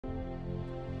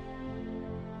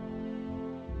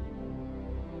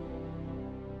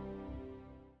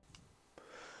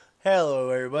Hello,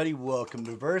 everybody. Welcome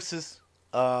to Versus.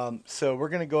 So we're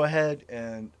gonna go ahead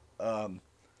and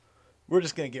we're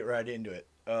just gonna get right into it.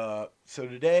 So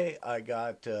today I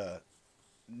got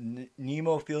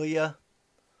Nemophila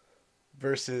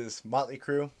versus Motley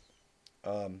Crue.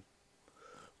 Um,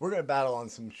 we're gonna battle on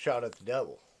some "Shout at the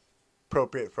Devil,"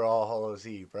 appropriate for All Hallows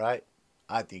Eve, right?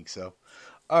 I think so.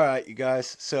 All right, you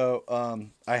guys. So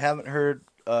I haven't heard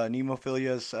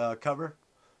Nemophilia's cover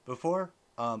before.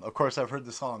 Of course, I've heard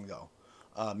the song though,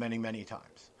 many many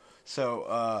times.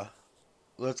 So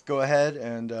let's go ahead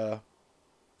and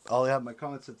I'll have my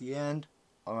comments at the end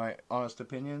on my honest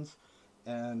opinions,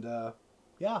 and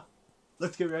yeah,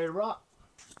 let's get ready to rock.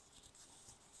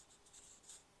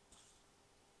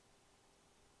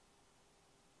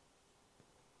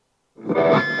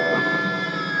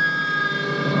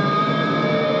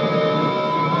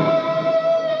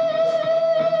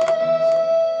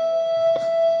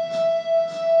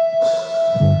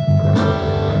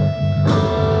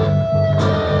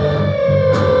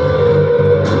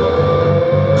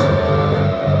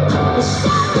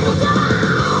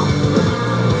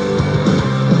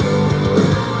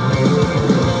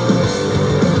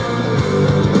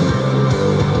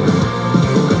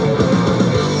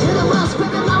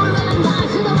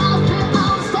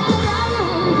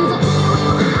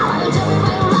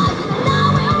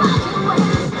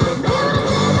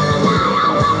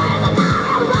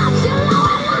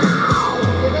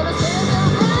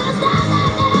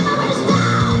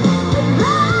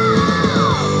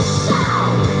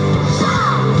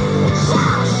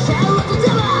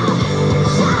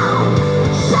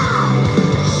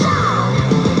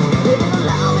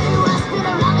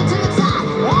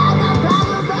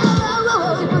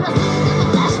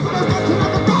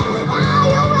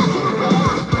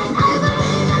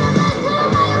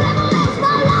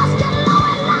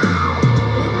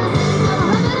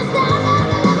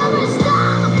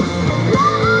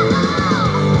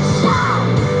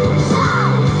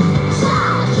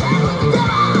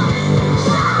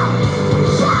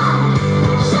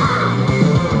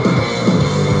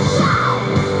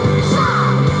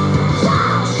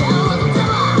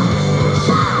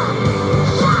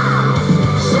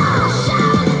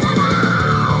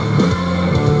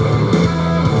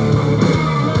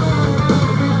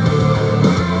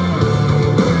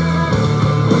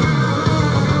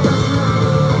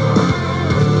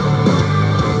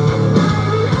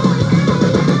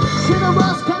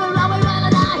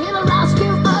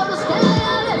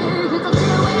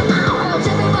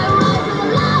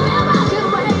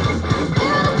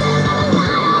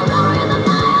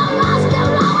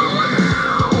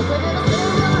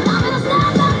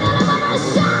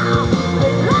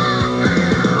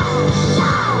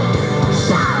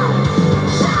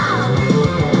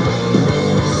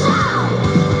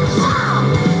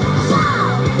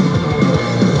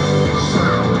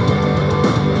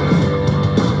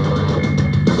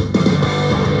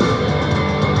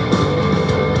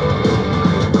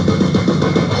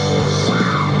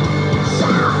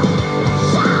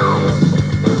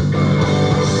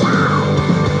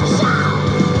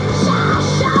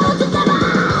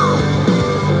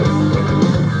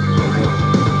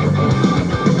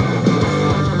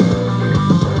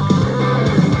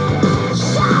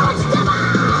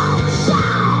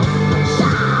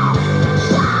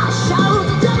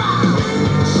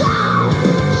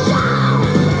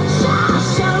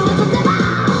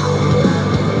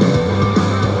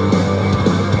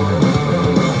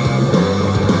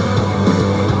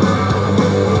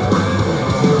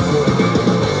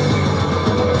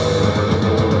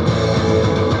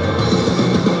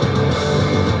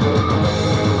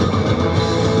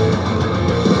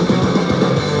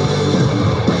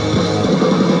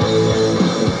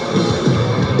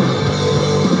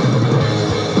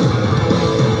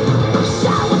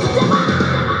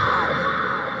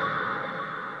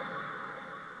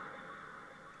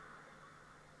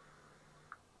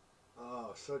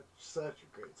 Oh, such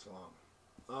a great song.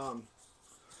 Um,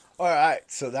 all right,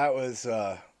 so that was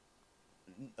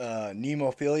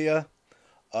Nemophilia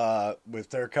with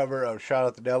their cover of "Shout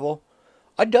at the Devil."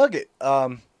 I dug it.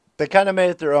 They kind of made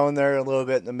it their own there a little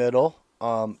bit in the middle.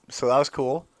 So that was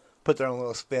cool. Put their own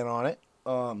little spin on it.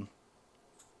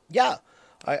 Yeah,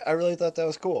 I really thought that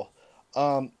was cool.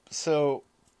 So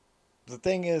the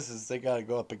thing is they got to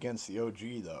go up against the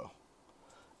OG though,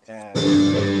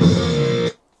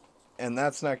 and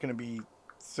that's not going to be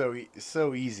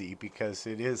so easy because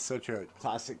it is such a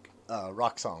classic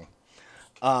rock song.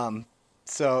 Um,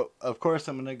 so of course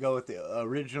I'm going to go with the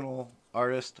original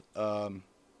artist, or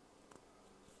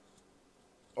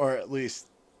at least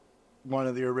one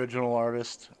of the original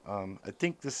artists. I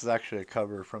think this is actually a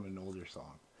cover from an older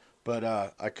song, but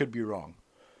I could be wrong.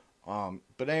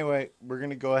 But anyway, we're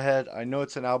gonna go ahead. I know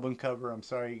it's an album cover. I'm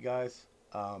sorry, you guys.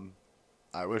 Um,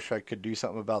 I wish I could do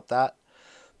something about that,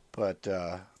 but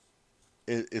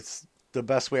it's the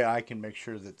best way I can make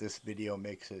sure that this video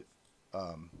makes it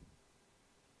um,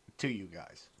 to you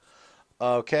guys.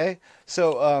 Okay,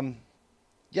 so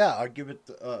yeah, I'll give it.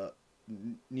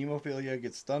 Nemophilia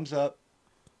gets thumbs up.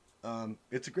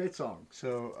 It's a great song.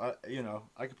 So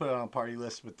I could put it on a party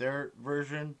list with their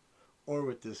version or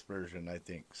with this version. I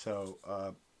think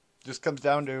so. Just comes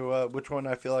down to which one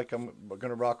I feel like I'm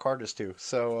gonna rock hardest to.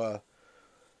 So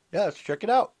yeah, let's check it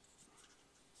out.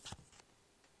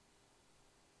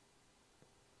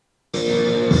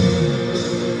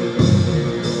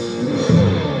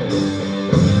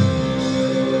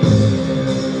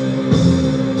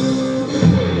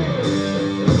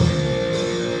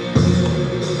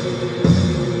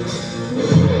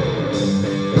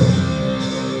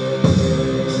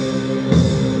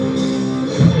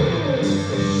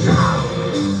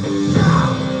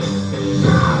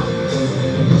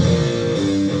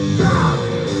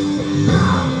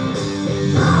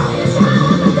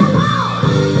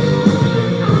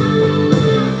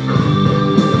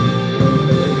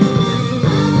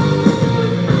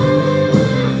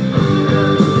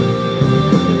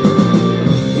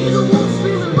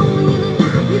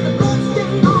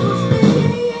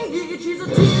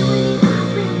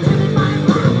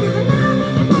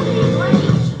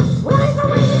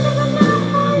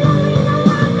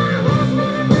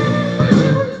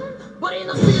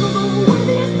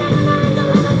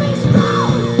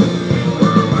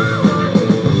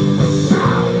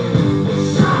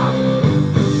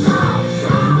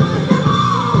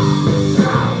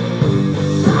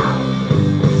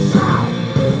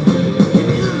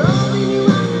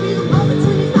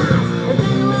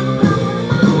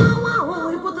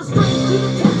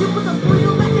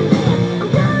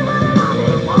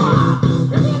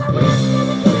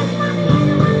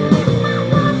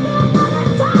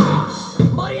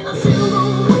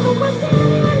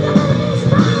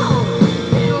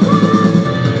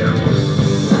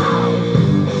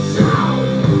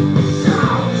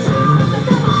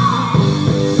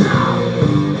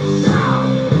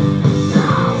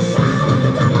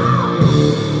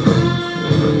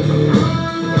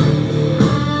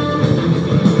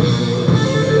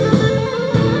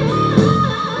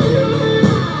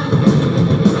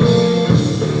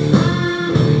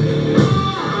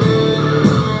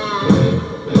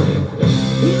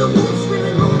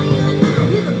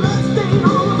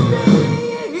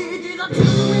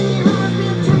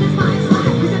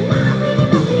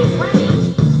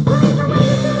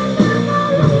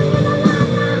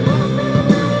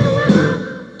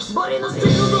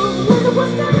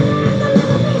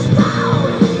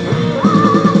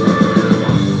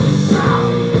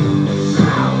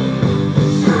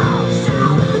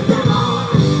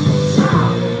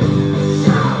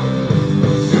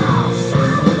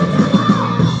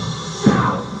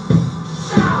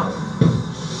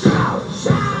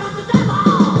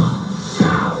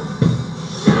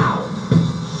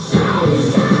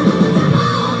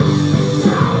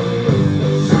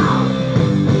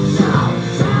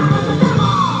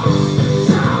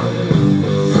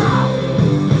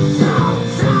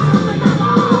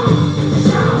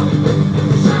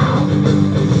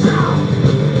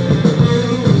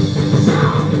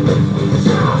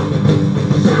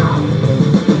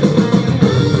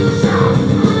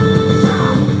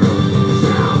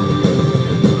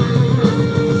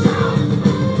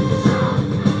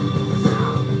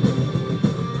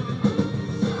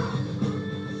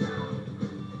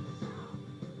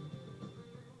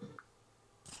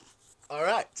 All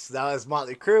right, so that was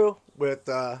Motley Crue with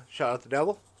 "Shout Out the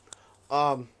Devil."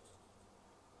 Um,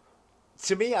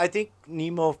 to me, I think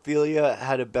Nemophilia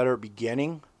had a better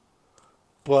beginning,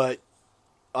 but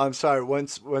I'm sorry.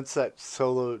 Once that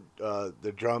solo,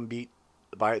 the drum beat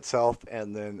by itself,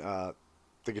 and then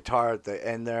the guitar at the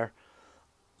end there,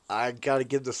 I got to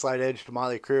give the slight edge to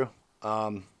Motley Crue.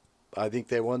 I think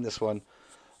they won this one,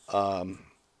 um,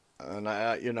 and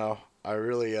I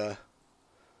really,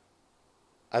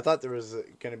 I thought there was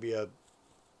going to be a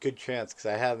good chance because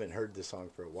I haven't heard this song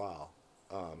for a while,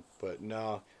 but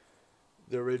no,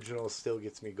 the original still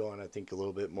gets me going. I think a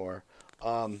little bit more.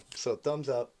 So thumbs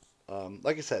up.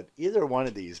 Like I said, either one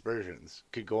of these versions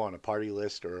could go on a party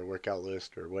list or a workout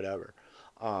list or whatever.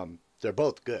 They're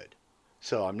both good.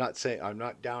 So I'm not saying I'm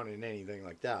not down in anything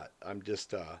like that. I'm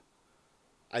just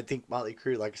I think Motley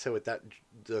Crue, like I said, with that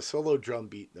the solo drum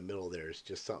beat in the middle there is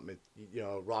just something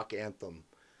rock anthem.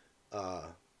 Uh,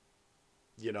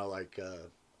 like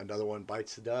another one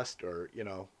bites the dust, or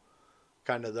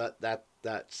kind of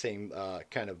that same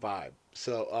kind of vibe.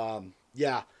 So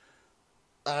yeah,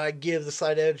 I give the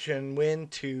slight edge and win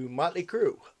to Motley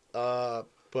Crue.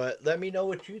 But let me know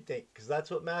what you think, because that's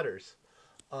what matters.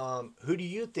 Who do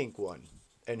you think won,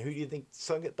 and who do you think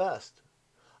sung it best?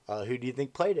 Who do you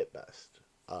think played it best?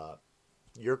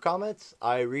 Your comments,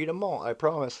 I read them all. I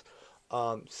promise.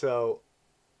 So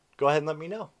go ahead and let me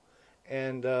know.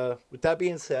 And with that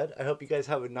being said, I hope you guys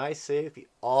have a nice, safe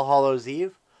All Hallows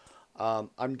Eve.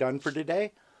 I'm done for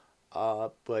today,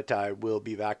 but I will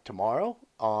be back tomorrow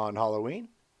on Halloween,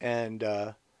 and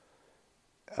I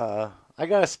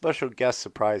got a special guest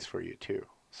surprise for you too.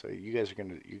 So you guys are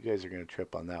gonna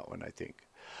trip on that one, I think.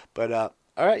 But all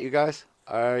right, you guys.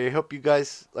 I hope you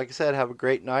guys, like I said, have a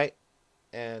great night,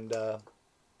 and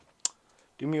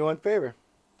do me one favor.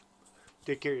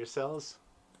 Take care of yourselves.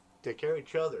 Take care of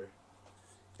each other.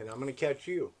 And I'm going to catch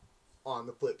you on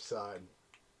the flip side.